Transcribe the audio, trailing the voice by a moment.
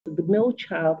male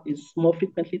child is more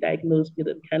frequently diagnosed with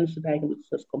a cancer diagnosis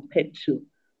as compared to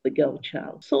the girl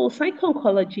child. So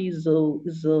psycho-oncology is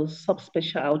a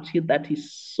subspecialty that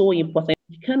is so important.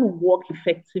 You can work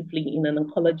effectively in an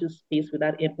oncologist space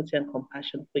without empathy and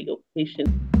compassion for your patient.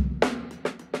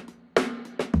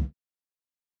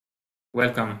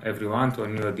 Welcome everyone to a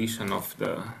new edition of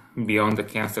the Beyond the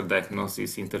Cancer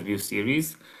Diagnosis interview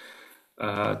series.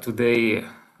 Today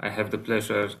I have the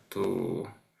pleasure to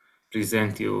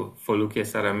present you Foluke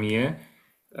Sarimiye.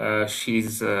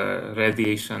 She's a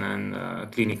radiation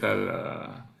and clinical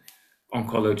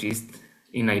oncologist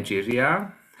in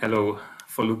Nigeria. Hello,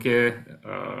 Foluke.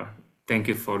 Thank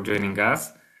you for joining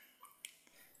us.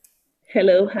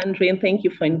 Hello, Adrian. Thank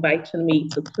you for inviting me.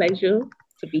 It's a pleasure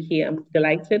to be here. I'm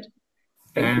delighted.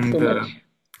 Thank you so much.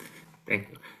 Thank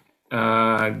you.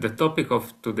 The topic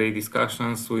of today's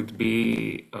discussions would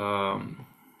be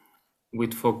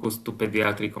with focus to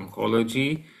pediatric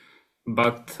oncology,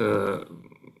 but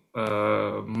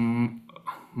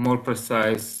more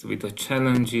precise with the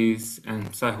challenges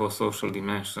and psychosocial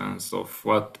dimensions of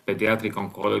what pediatric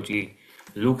oncology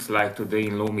looks like today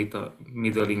in low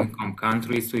middle income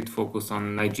countries with focus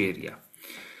on Nigeria.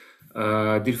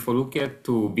 Dear Foluke,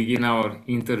 to begin our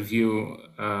interview,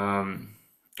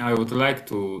 I would like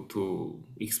to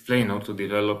explain or to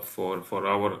develop for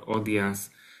our audience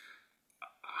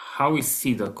how we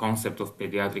see the concept of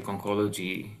pediatric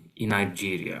oncology in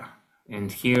Nigeria. And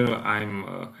here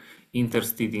I'm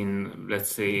interested in,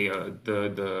 let's say,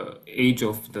 the age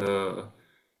of the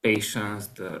patients,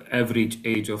 the average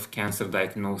age of cancer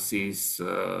diagnosis,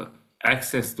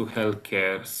 access to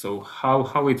healthcare. So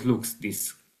how it looks,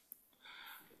 this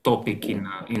topic in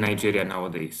Nigeria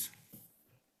nowadays?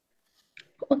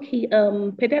 Okay,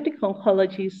 pediatric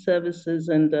oncology services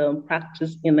and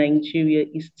practice in Nigeria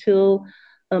is still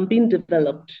being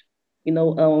developed. You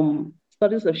know,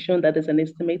 studies have shown that there's an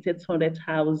estimated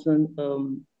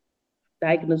 200,000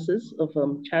 diagnoses of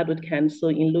childhood cancer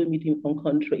in low medium income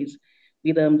countries,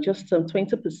 with just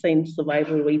 20%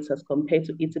 survival rates as compared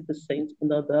to 80%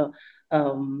 in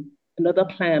other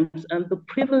climes, and the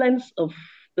prevalence of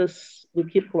this will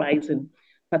keep rising,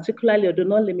 particularly although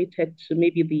not limited to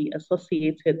maybe the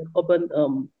associated urban,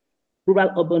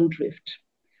 rural-urban drift.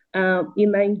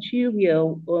 In Nigeria,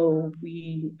 our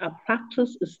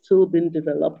practice is still being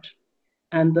developed,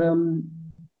 and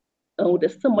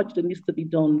there's so much that needs to be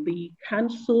done. The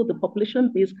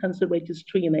population-based cancer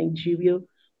registry in Nigeria,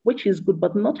 which is good,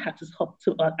 but not at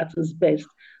its best,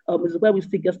 is where we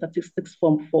still get statistics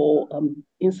from for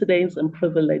incidence and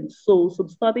prevalence. So some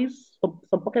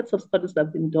pockets of studies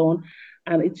have been done,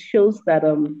 and it shows that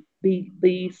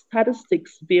the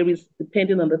statistics varies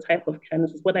depending on the type of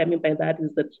cancer. What I mean by that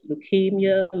is that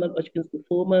leukemia, non-Hodgkin's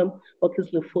lymphoma,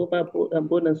 Hodgkin's lymphoma,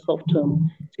 bone and soft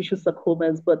tissue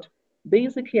sarcomas, but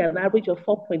basically an average of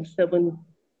 4.7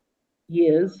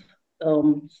 years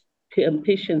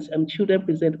patients and children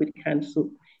present with cancer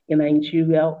in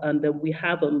Nigeria, and we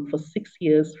have for 6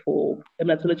 years for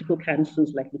hematological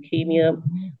cancers like leukemia,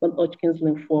 non-Hodgkin's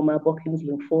lymphoma, Burkitt's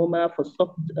lymphoma, for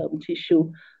soft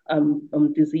tissue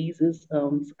diseases,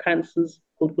 cancers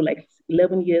could go like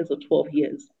 11 years or 12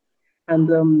 years. And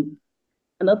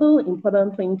another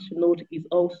important thing to note is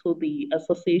also the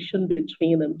association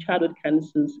between childhood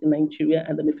cancers in Nigeria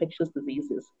and infectious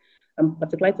diseases. I'm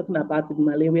particularly talking about the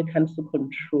malaria cancer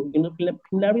control. You know,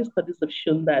 preliminary studies have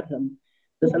shown that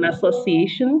there's an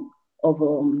association of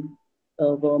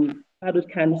childhood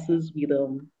cancers with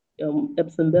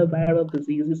Epstein-Barr viral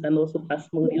diseases and also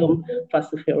Plasmodium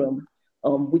falciparum,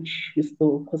 which is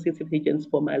the causative agents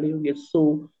for malaria.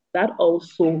 So that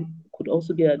also could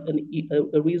also be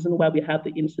a reason why we have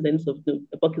the incidence of the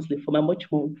Burkitt's lymphoma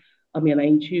much more in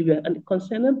Nigeria. And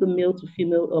concerning the male to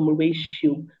female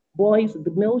ratio,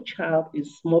 the male child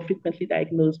is more frequently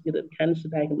diagnosed with a cancer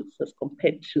diagnosis as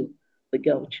compared to the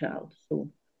girl child. So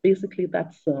basically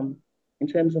that's in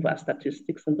terms of our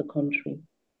statistics in the country.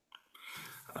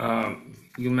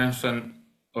 You mentioned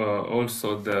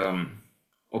also the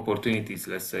opportunities,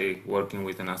 let's say, working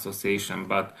with an association,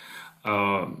 but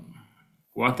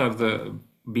what are the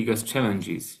biggest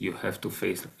challenges you have to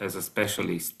face as a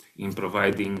specialist in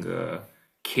providing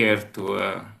care to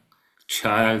a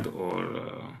child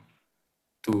or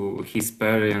to his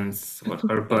parents or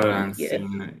her parents yes.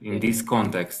 in this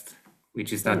context,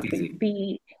 which is not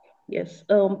easy? Yes,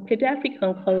 pediatric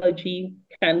oncology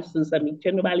cancers, I mean,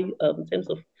 generally in terms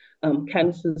of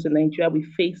cancers in Nigeria, we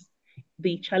face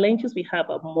the challenges we have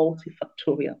are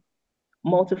multifactorial.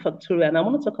 And I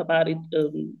want to talk about it,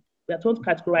 we are going to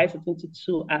categorize it into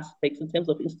two aspects in terms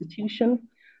of institution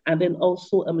and then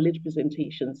also late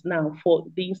presentations. Now, for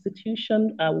the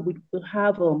institution, we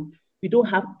have We don't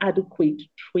have adequate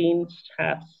trained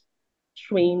staffs,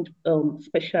 trained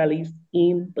specialists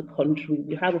in the country.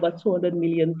 We have about 200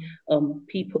 million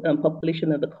people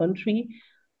population in the country,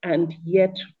 and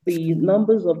yet the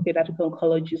numbers of pediatric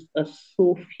oncologists are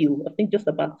so few. I think just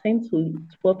about 10 to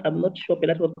 12, I'm not sure,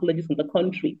 pediatric oncologists in the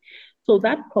country. So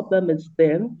that problem is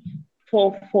there.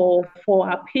 For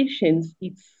our patients,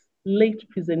 it's late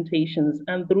presentations.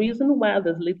 And the reason why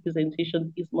there's late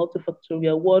presentation is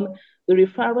multifactorial. One, the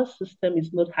referral system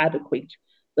is not adequate.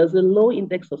 There's a low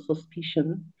index of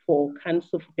suspicion for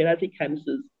cancer, for pediatric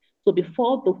cancers. So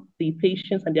before the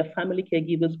patients and their family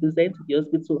caregivers present to the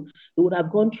hospital, they would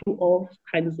have gone through all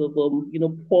kinds of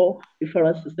poor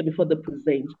referral system before they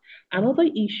present. Another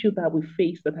issue that we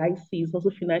face that I see is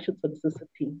also financial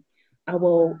toxicity.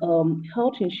 Our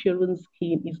health insurance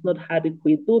scheme is not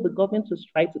adequate, though the government has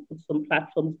tried to put some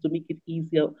platforms to make it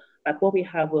easier. Like what we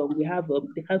have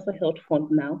the Cancer Health Fund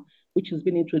now, which has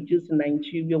been introduced in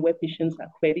Nigeria, where patients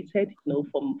are credited,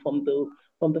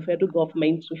 from the federal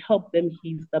government to help them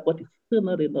heal that, but it's still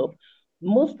not enough.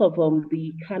 Most of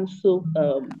the cancer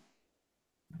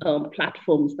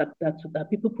platforms that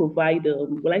people provide,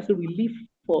 well, I say relief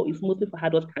for is mostly for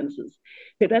adult cancers.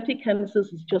 Pediatric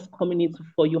cancers is just coming into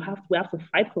for we have to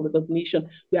fight for recognition.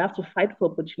 We have to fight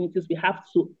for opportunities. We have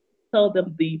to tell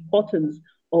them the importance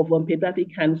of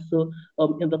pediatric cancer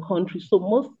in the country. So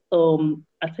most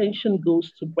attention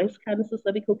goes to breast cancer,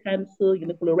 cervical cancer,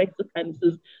 colorectal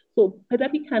cancers. So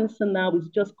pediatric cancer now is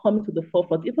just coming to the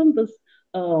forefront. Even this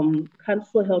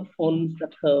cancer health funds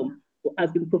that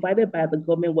has been provided by the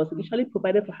government was initially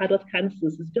provided for adult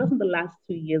cancers. It's just in the last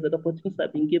 2 years that opportunities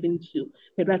have been given to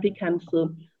pediatric cancer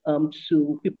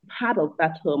to be part of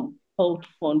that health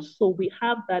fund. So we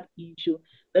have that issue.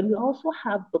 Then we also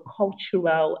have the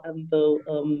cultural and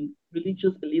the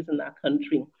religious beliefs in our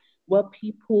country, where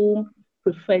people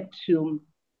prefer to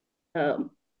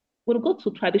we'll go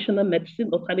to traditional medicine,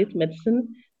 alternative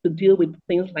medicine, to deal with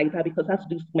things like that because it has to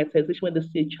do with stigmatization. When they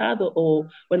see a child or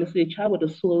when they see a child with a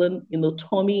swollen,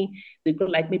 tummy, they go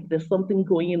like maybe there's something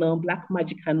going on, black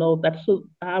magic and all that. So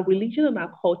our religion and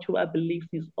our cultural beliefs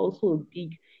is also a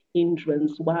big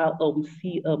hindrance while we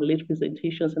see late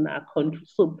presentations in our country.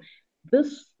 So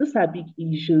these are big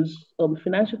issues: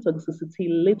 financial toxicity,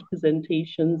 late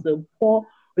presentations, poor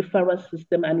referral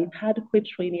system, and inadequate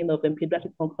training of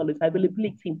pediatric oncologists.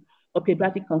 Availability of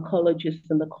pediatric oncologists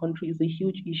in the country is a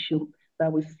huge issue that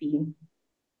we see.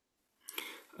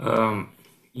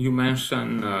 You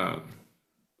mentioned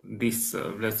this,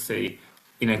 let's say,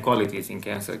 inequalities in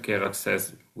cancer care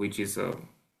access, which is a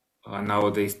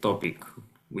nowadays topic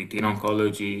within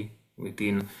oncology,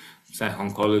 within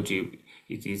psycho-oncology.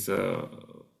 It is an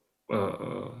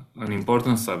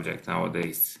important subject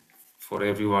nowadays for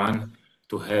everyone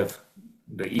to have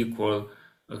the equal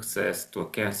access to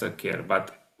cancer care.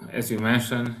 But as you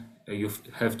mentioned, you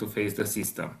have to face the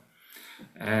system.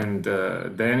 And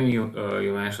then you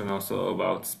mentioned also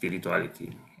about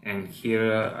spirituality. And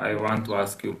here I want to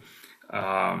ask you,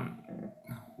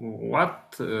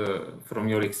 what, from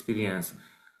your experience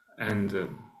and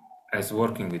as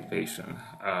working with patients,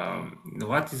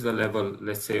 what is the level,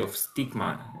 let's say, of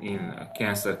stigma in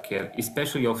cancer care,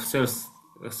 especially of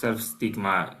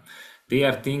self-stigma? They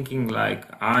are thinking like,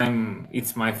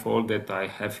 it's my fault that I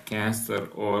have cancer,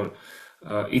 or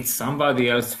it's somebody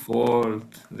else's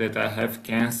fault that I have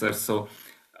cancer. So,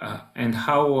 and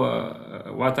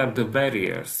what are the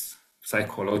barriers,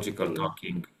 psychological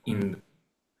talking, in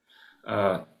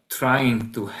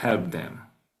trying to help them,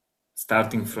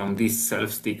 starting from this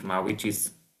self-stigma, which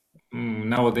is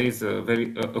nowadays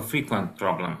a frequent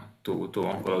problem to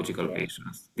oncological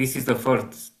patients. This is the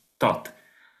first thought.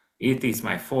 It is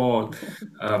my fault.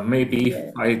 Maybe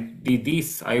if I did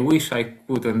this, I wish I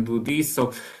couldn't do this.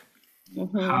 So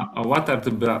what are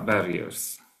the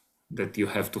barriers that you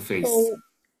have to face?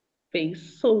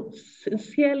 So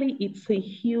sincerely, it's a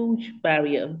huge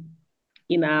barrier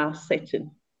in our setting,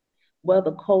 where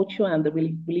the culture and the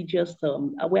religious,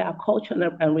 where our culture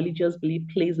and religious belief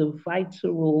plays a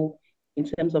vital role in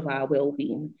terms of our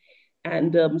well-being.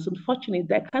 And it's unfortunate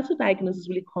that cancer diagnosis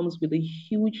really comes with a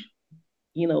huge,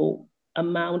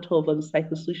 amount of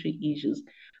psychosocial issues,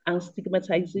 and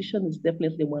stigmatization is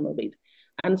definitely one of it.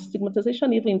 And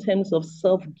stigmatization, even in terms of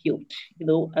self-guilt,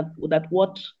 that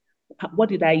what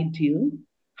did I do?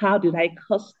 How did I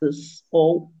cause this?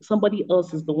 Or somebody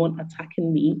else is the one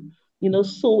attacking me.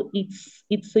 So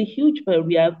it's a huge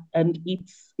barrier, and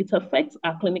it affects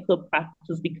our clinical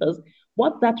practice, because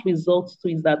what that results to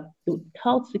is that the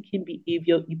health seeking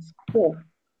behavior is poor.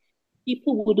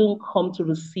 People wouldn't come to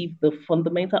receive the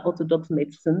fundamental orthodox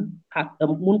medicine,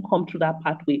 won't come through that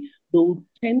pathway, they'll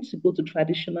tend to go to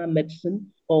traditional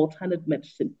medicine or alternate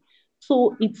medicine.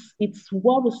 So it's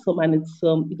worrisome, and it's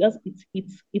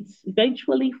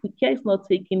eventually, if the care is not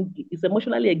taken, it's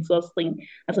emotionally exhausting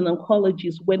as an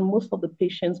oncologist when most of the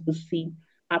patients we see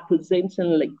are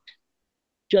presenting late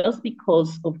just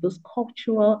because of this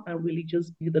cultural and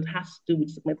religious view that has to do with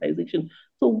stigmatization.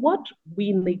 So what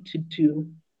we need to do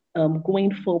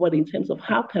going forward in terms of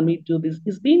how can we do this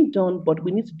is being done, but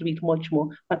we need to do it much more,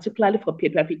 particularly for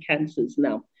pediatric cancers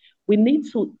now. We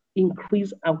need to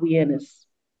increase awareness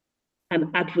and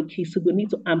advocacy. We need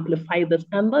to amplify this,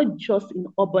 and not just in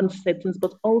urban settings,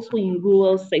 but also in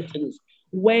rural settings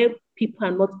where people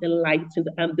are not enlightened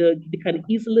and they can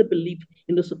easily believe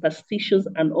in the superstitions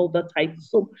and all that type.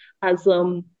 So, as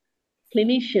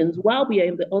clinicians, while we are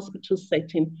in the hospital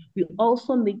setting, we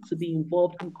also need to be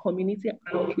involved in community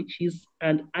outreaches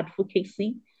and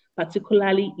advocacy,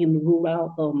 particularly in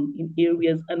rural in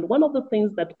areas. And one of the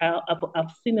things that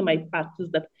I've seen in my practice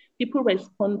that people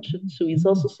respond to is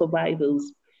also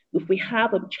survivors. If we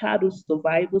have childhood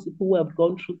survivors, people who have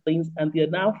gone through things and they're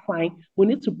now fine, we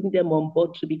need to bring them on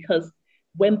board too, because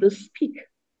when they speak,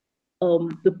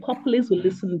 the populace will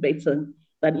listen better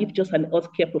than if just an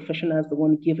healthcare professional is the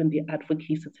one giving the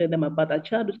advocacy to tell them about that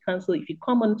childhood cancer. If you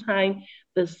come on time,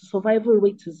 the survival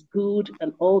rate is good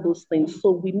and all those things. So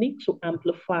we need to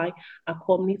amplify our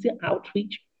community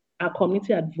outreach, our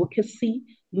community advocacy,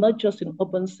 not just in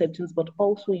urban settings, but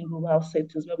also in rural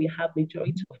settings where we have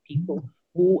majority of people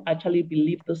who actually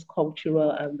believe this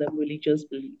cultural and the religious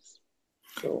beliefs.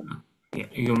 So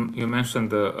you mentioned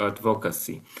the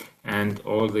advocacy and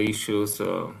all the issues,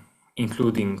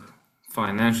 including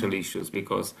financial issues,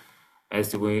 because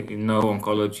as we know,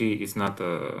 oncology is not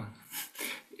a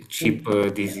cheap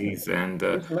disease, and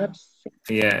it's not.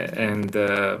 yeah, and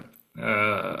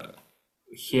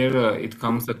here it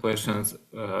comes the questions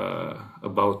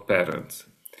about parents,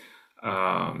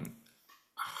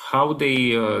 how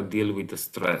they deal with the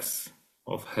stress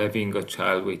of having a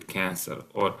child with cancer,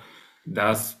 or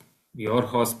does your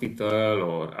hospital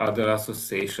or other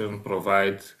association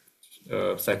provide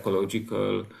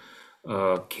psychological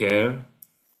care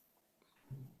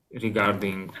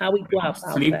regarding How we go about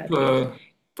sleep that, yes.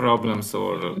 problems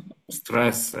or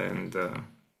stress and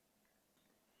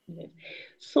Yes.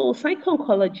 So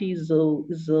psycho-oncology is a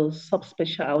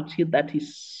subspecialty that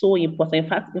is so important. In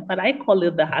fact, I call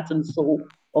it the heart and soul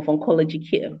of oncology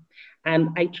care. And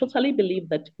I totally believe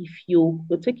that if you're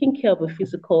taking care of a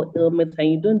physical ailment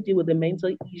and you don't deal with the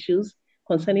mental issues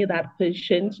concerning that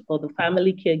patient, or the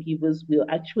family caregivers will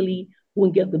actually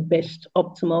won't get the best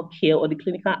optimal care or the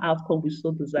clinical outcome we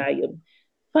so desire.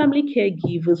 Family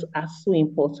caregivers are so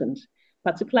important,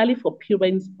 particularly for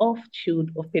parents of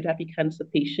children of pediatric cancer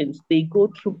patients. They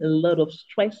go through a lot of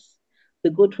stress, they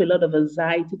go through a lot of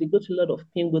anxiety, they go through a lot of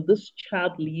pain with this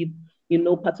child leave,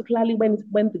 particularly when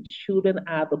the children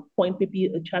are at the point, maybe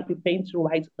a child preparing to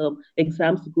write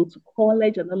exams to go to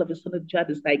college, and all of a sudden the child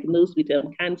is diagnosed with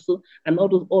cancer, and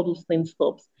all those things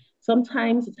stops.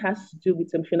 Sometimes it has to do with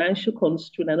some financial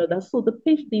constraint and all that. So the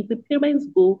parents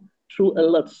go through a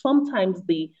lot. Sometimes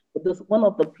one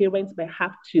of the parents may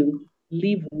have to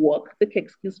leave work, take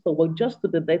excuse for work just to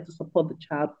be there to support the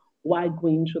child while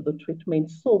going through the treatment.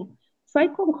 So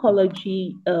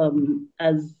psycho-oncology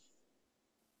as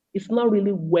it's not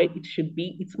really where it should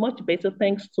be. It's much better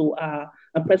thanks to our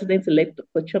President-elect,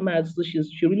 Dr. Choma.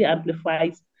 She really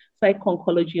amplifies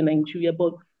psycho-oncology in Nigeria,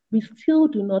 but we still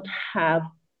do not have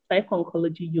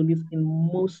psycho-oncology units in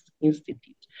most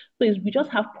institutes. So we just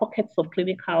have pockets of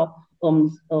clinical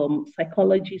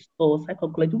psychologists or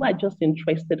psycho-oncology who are just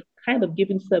interested, kind of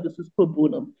giving services pro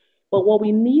bono. But what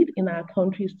we need in our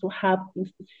country is to have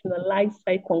institutionalized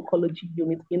psycho-oncology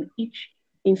units in each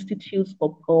institutes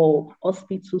or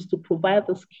hospitals to provide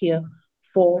this care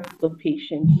for the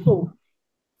patients. So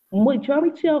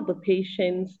majority of the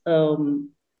patients of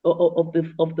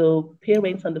the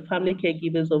parents and the family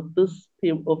caregivers of this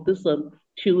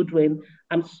children,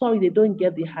 I'm sorry, they don't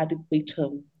get the adequate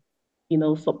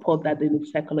support that they need,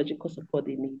 psychological support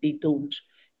they need. They don't.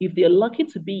 If they're lucky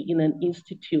to be in an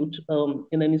institute,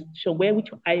 in an institution which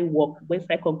I work, where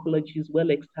psycho-oncology is well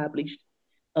established,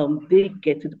 they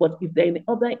get it. But if they're in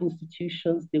other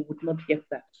institutions, they would not get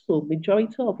that. So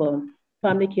majority of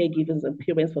family caregivers and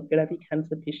parents for pediatric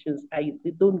cancer patients,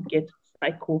 they don't get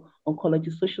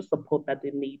psycho-oncology social support that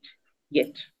they need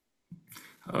yet.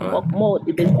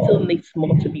 There still needs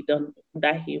more to be done in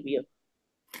that area.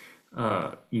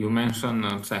 You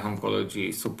mentioned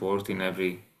psycho-oncology support in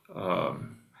every,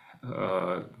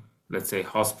 let's say,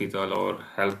 hospital or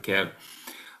healthcare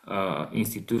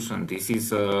institution. This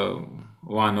is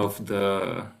one of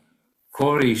the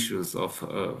core issues of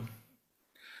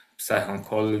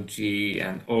psycho-oncology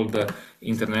and all the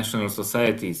international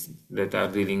societies that are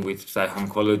dealing with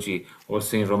psycho-oncology.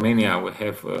 Also in Romania, we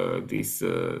have this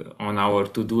on our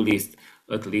to-do list,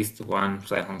 at least one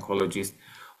psycho-oncologist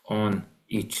on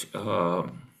each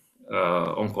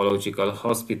oncological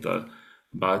hospital.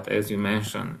 But as you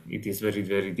mentioned, it is very,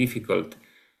 very difficult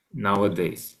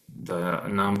nowadays. The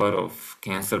number of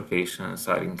cancer patients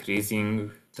are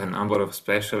increasing, the number of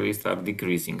specialists are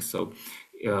decreasing. So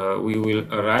we will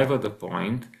arrive at the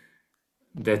point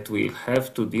that we'll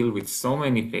have to deal with so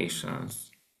many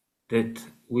patients that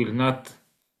will not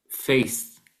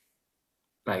face,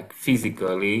 like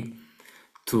physically,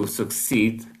 to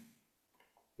succeed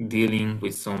dealing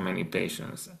with so many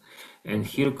patients. And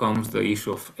here comes the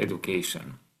issue of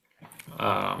education.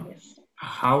 Yes.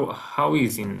 How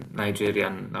is in Nigeria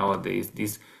nowadays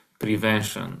this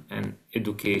prevention and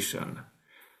education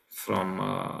from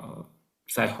a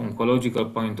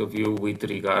psycho-oncological point of view with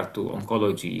regard to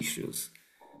oncology issues?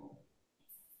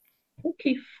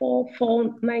 Okay, for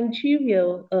Nigeria,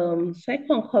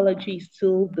 psycho-oncology is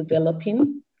still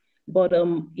developing, but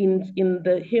in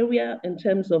the area in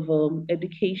terms of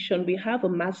education, we have a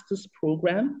master's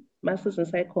program, master's in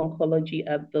psycho-oncology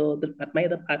at my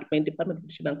department, Department of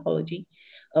Pediatric Oncology,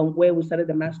 where we started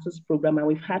the master's program, and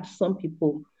we've had some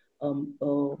people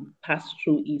pass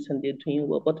through it and they're doing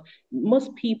well. But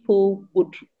most people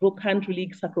can't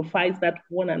really sacrifice that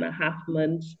 1.5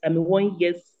 months, 1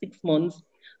 year, 6 months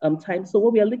time. So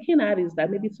what we are looking at is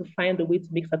that maybe to find a way to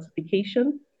make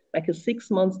certification, like a 6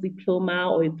 months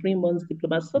diploma or a 3 months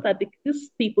diploma, so that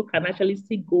these people can actually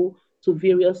still go to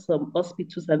various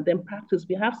hospitals and then practice.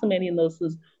 We have so many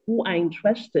nurses who are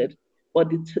interested, but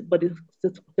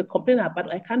the complaint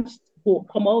about I can't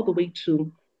come all the way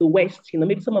to the west.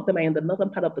 Maybe some of them are in the northern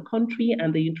part of the country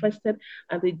and they're interested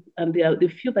and they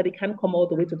feel that they can't come all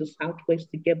the way to the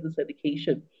southwest to get this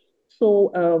education.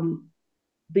 So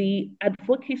the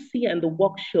advocacy and the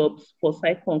workshops for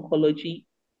psycho-oncology,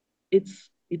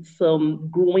 it's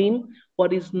growing,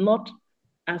 but it's not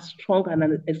as strong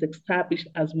and as established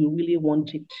as we really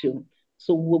want it to.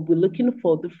 So we'll be looking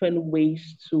for different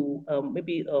ways to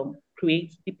maybe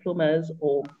create diplomas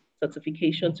or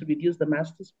certification to reduce the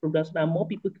master's program so that more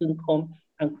people can come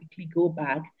and quickly go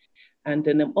back. And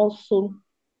then also,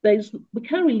 we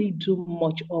can't really do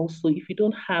much also if you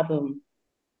don't have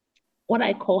what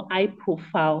I call high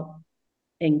profile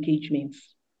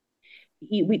engagements.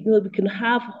 We can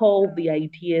have all the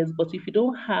ideas, but if you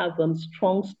don't have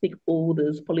strong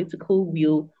stakeholders, political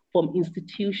will from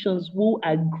institutions who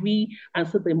agree and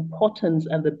see the importance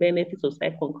and the benefits of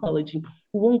psycho-oncology,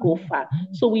 we won't go far.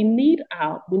 So we need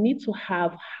to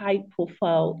have high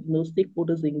profile,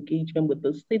 stakeholders engagement with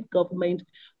the state government,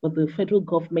 with the federal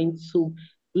government to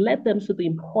let them see the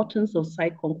importance of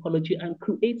psycho-oncology and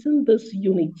creating these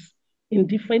units in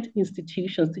different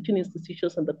institutions, teaching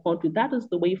institutions in the country. That is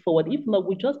the way forward. If not,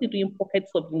 we just be doing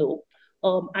pockets of,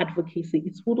 advocacy.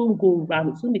 It wouldn't go around.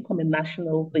 It's going to become a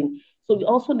national thing. So we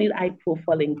also need high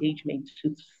profile engagement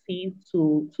to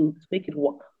make it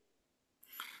work.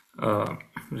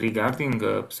 Regarding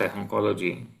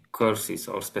psycho-oncology courses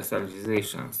or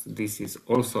specializations, this is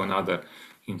also another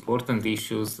important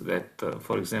issue that,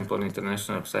 for example,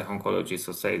 International Psycho-Oncology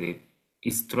Society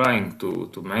is trying to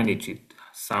manage it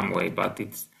some way, but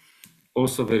it's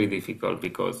also very difficult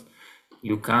because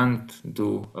you can't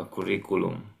do a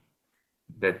curriculum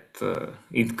that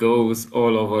it goes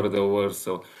all over the world.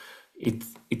 So it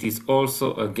is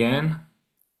also again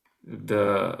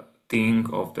the thing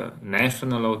of the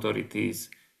national authorities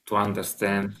to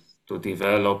understand, to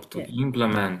develop, to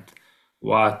implement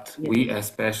what we as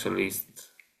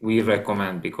specialists we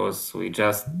recommend, because we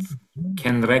just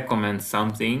can recommend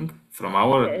something from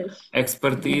our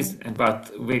expertise,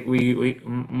 but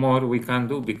we can't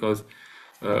do because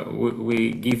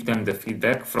we give them the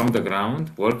feedback from the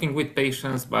ground, working with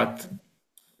patients, but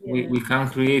we can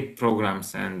create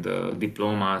programs and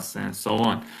diplomas and so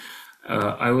on.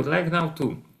 I would like now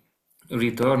to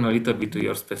return a little bit to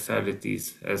your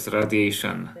specialties as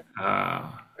radiation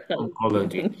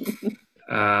oncology.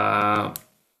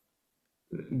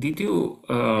 Did you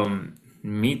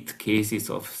meet cases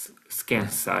of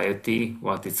scanxiety,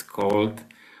 what it's called,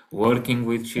 working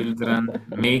with children,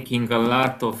 making a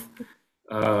lot of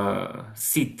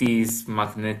CTs,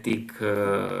 magnetic,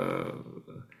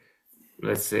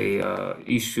 let's say,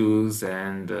 issues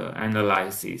and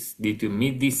analysis? Did you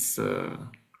meet this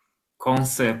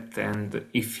concept? And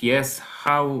if yes,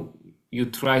 how you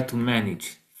try to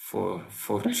manage for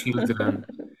children?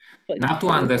 Not to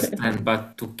understand,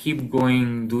 but to keep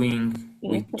going, doing,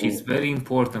 which is very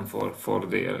important for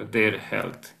their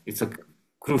health. It's a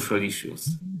crucial issue.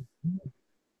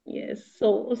 Yes.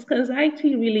 So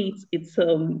anxiety really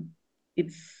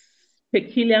it's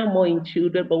peculiar more in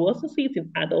children, but we also see it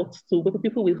in adults too. With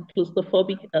people with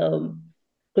claustrophobia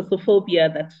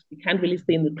that you can't really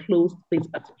stay in the closed place,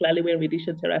 particularly when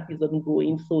radiation therapy is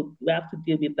ongoing. So we have to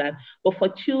deal with that. But for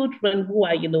children who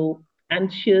are,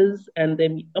 anxious and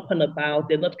then up and about,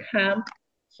 they're not calm.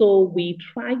 So we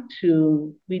see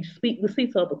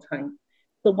it all the time.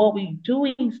 So what we do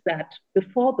is that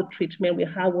before the treatment, we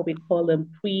have what we call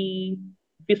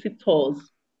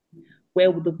pre-visitors,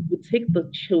 where we take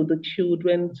the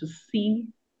children to see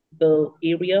the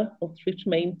area of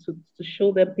treatment, to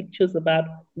show them pictures about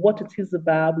what it is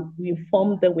about. We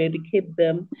inform them, we educate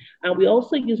them. And we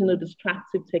also use,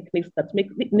 distractive techniques that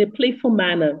make it in a playful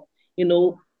manner,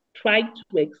 try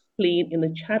to explain in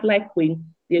a childlike way.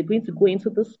 They're going to go into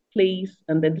this place,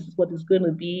 and then this is what it's going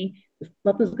to be.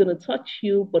 Nothing's going to touch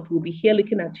you, but we'll be here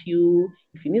looking at you.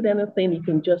 If you need anything, you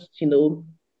can just, do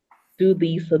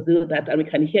this or do that, and we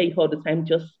can hear you all the time,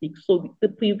 just speak. So the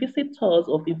pre-visit tours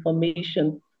of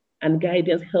information and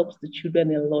guidance helps the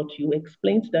children a lot. You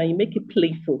explain to them, you make it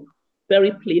playful,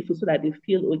 very playful, so that they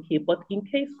feel okay. But in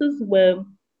cases where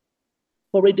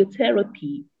for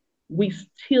radiotherapy, we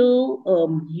still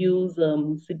use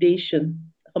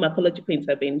sedation, pharmacological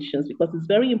interventions, because it's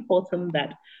very important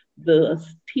that the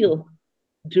still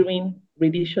during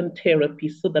radiation therapy,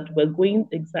 so that we're going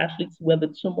exactly to where the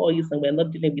tumor is and we're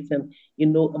not dealing with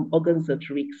organs at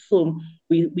risk. So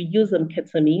we use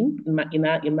ketamine in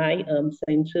my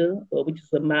center, which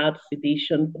is a mild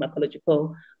sedation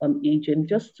pharmacological agent,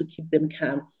 just to keep them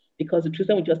calm, because the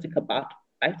treatment will just take about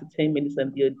 5 to 10 minutes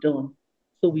and they're done.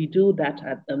 So we do that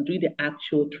at during the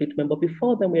actual treatment, but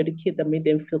before then we educate them, make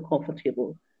them feel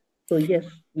comfortable. So yes,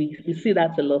 we see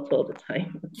that a lot all the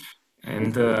time.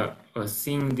 And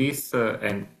seeing this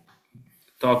and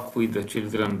talk with the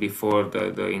children before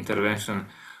the intervention,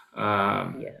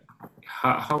 Yeah.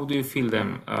 how do you feel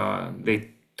them?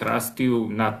 They trust you,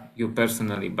 not you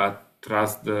personally, but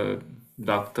trust the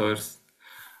doctors.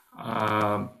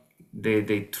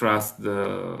 They trust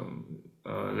the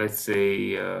let's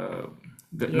say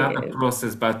not the Yes.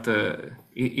 process, but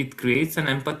it creates an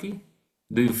empathy.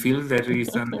 Do you feel there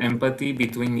is an empathy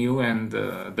between you and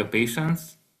the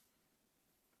patients?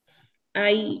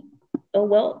 I, oh,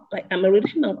 well, like I'm a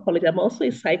radiation oncologist. I'm also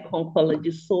a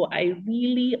psycho-oncologist, so I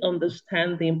really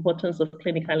understand the importance of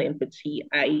clinical empathy.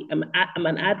 I'm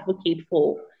an advocate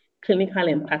for clinical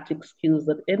empathic skills,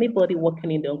 that anybody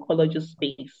working in the oncology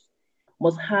space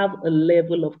must have a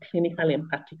level of clinical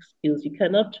empathic skills. You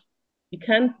can't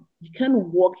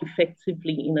work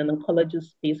effectively in an oncology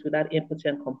space without empathy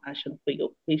and compassion for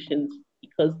your patients,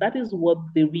 because that is what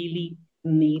they really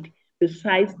need,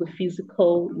 besides the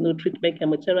physical, treatment,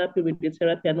 chemotherapy,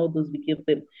 radiotherapy, and all those we give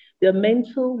them. Their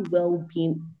mental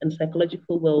well-being and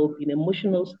psychological well-being,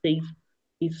 emotional state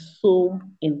is so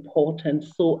important.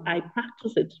 So I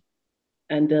practice it,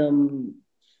 and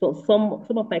so some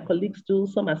of my colleagues do.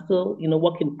 Some are still,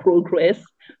 work in progress.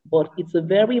 But it's a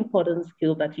very important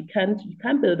skill that you can't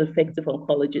be an effective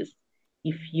oncologist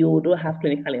if you don't have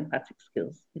clinical empathic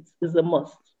skills. It's a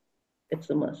must. It's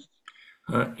a must.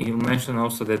 You mentioned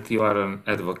also that you are an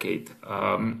advocate.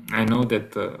 I know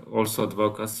that also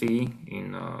advocacy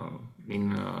in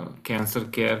cancer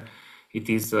care, it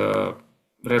is a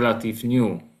relative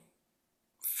new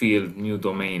field, new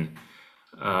domain,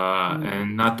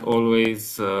 and not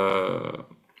always the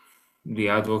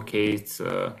advocates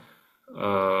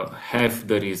have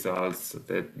the results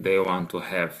that they want to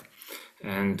have.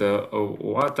 And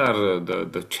what are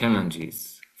the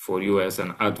challenges for you as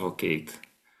an advocate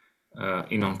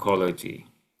in oncology,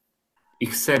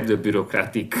 except the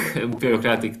bureaucratic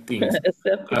things?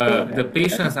 Acceptable. The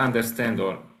patients understand,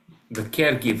 or the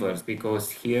caregivers, because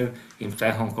here in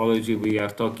psycho-oncology we are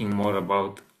talking more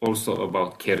about also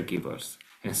about caregivers,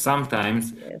 and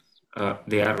sometimes Yes.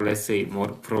 they are, let's say, more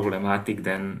problematic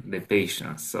than the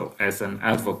patients. So as an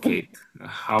advocate,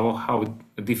 how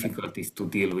difficult is to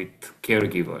deal with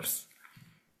caregivers?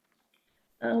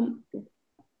 Um,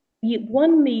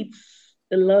 one needs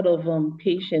a lot of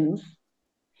patience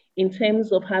in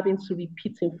terms of having to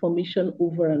repeat information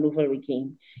over and over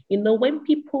again. When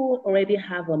people already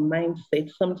have a mindset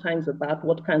sometimes about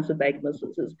what cancer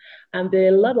diagnosis is, and there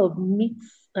are a lot of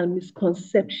myths and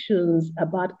misconceptions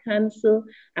about cancer.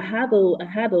 I had a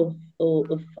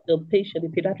patient, a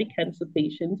pediatric cancer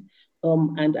patient,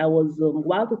 and I was,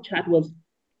 while the child was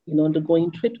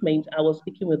undergoing treatment, I was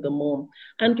speaking with the mom.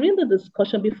 And during the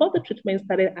discussion, before the treatment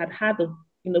started, I'd had a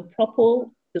proper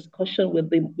discussion with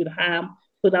her,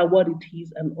 so that what it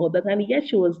is and all that. And yet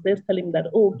she was there telling me that,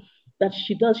 that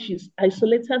she's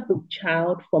isolated the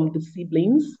child from the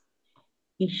siblings.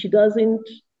 she doesn't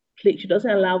play, she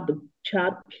doesn't allow the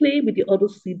child play with the other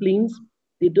siblings.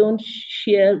 They don't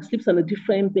share, sleeps on a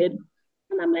different bed.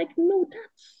 And I'm like, no,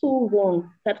 that's so wrong.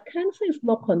 That cancer is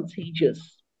not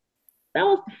contagious. That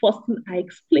was the first thing I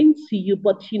explained to you.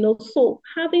 But so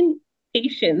having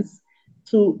patience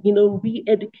to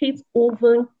re-educate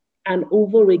over and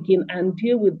over again and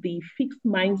deal with the fixed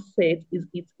mindset is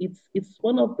it's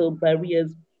one of the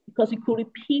barriers because you could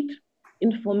repeat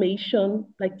information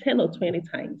like 10 or 20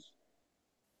 times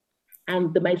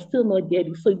and they might still not get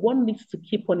it. So one needs to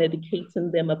keep on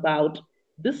educating them about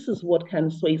this is what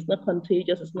cancer is. It's not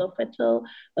contagious, it's not fatal.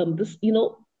 This,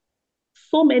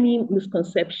 so many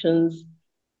misconceptions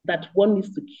that one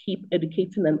needs to keep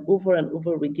educating and over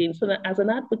again. So as an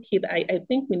advocate, I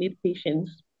think we need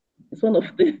patience. It's one of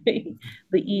the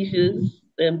issues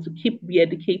to keep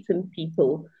re-educating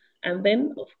people. And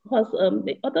then, of course,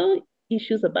 the other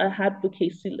issues about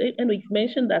advocacy, and we've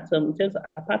mentioned that in terms of,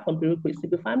 apart from bureaucracy,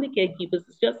 the family caregivers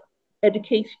is just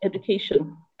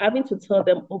education, having to tell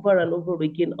them over and over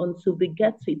again until they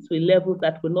get it to a level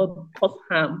that will not cause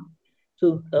harm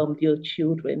to their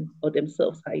children or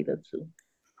themselves either too.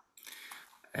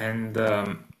 And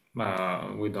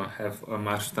we don't have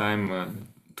much time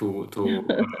to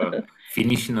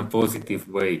finish in a positive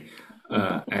way.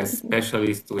 As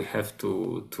specialists, we have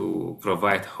to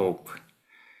provide hope.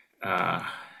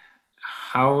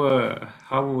 How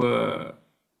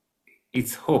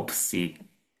it's hope see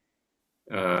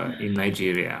in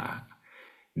Nigeria?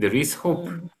 There is hope.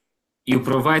 You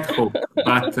provide hope,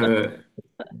 but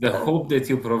the hope that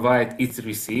you provide is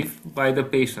received by the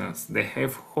patients. They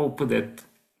have hope that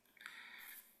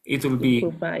it will be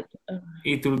provide.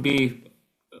 It will be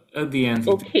at the end.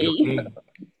 Okay.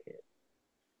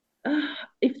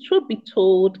 If truth be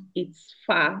told, it's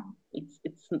far.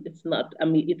 It's not. I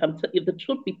mean, if the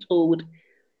truth be told,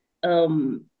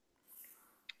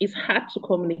 it's hard to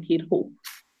communicate hope.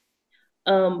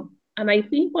 And I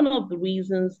think one of the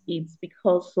reasons is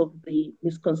because of the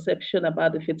misconception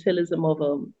about the fatalism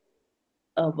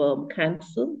of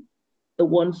cancer. The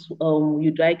ones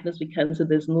you diagnose with cancer,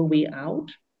 there's no way out.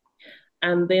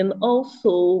 And then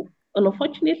also,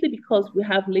 unfortunately, because we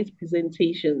have late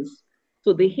presentations,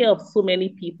 so they hear of so many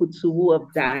people too who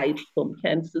have died from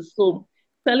cancer. So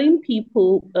telling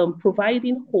people,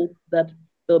 providing hope that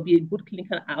there'll be a good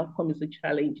clinical outcome is a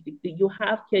challenge. You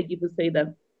have caregivers say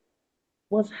that,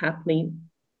 what's happening?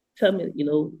 Tell me,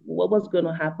 what was going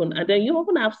to happen? And then you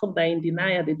often have somebody in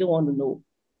denial, they don't want to know.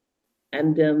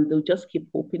 And they'll just keep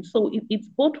hoping. So it's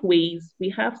both ways. We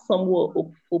have some who are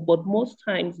hopeful, but most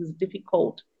times it's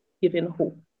difficult giving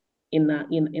hope in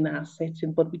our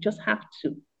setting. But we just have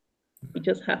to. We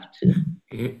just have to.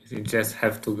 You just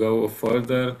have to go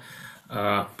further,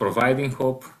 providing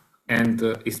hope, and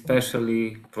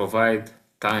especially provide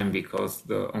time, because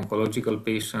the oncological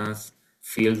patients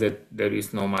feel that there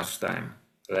is no much time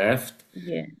left.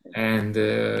 Yeah. And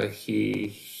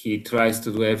he tries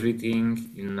to do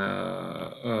everything in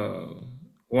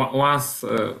once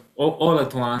all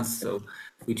at once,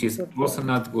 which is also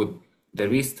not good.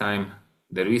 There is time,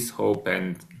 there is hope,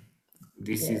 and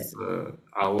this is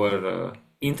our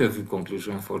interview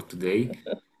conclusion for today: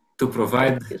 to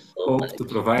provide hope, to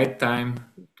provide time,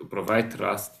 to provide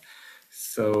trust.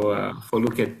 So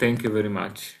Foluke, thank you very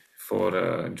much for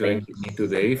joining me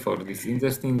today for these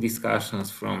interesting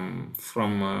discussions from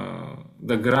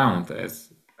the ground,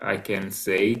 as I can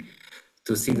say,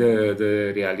 to see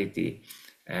the reality,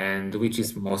 and which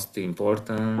is most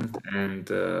important, and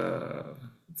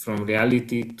from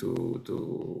reality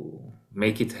to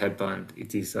make it happen,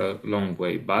 it is a long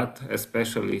way. But as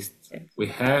specialists, we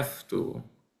have to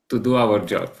do our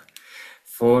job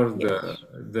for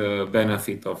the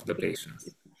benefit of the patients.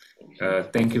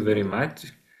 Thank you very much,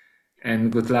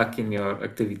 and good luck in your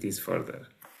activities further.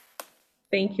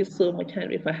 Thank you so much,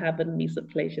 Henry, for having me. It's a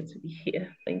pleasure to be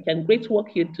here. Thank you, and great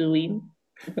work you're doing.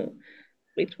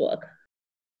 Great work.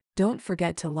 Don't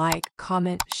forget to like,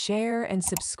 comment, share, and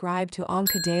subscribe to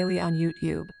OncoDaily on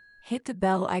YouTube. Hit the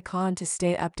bell icon to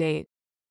stay updated.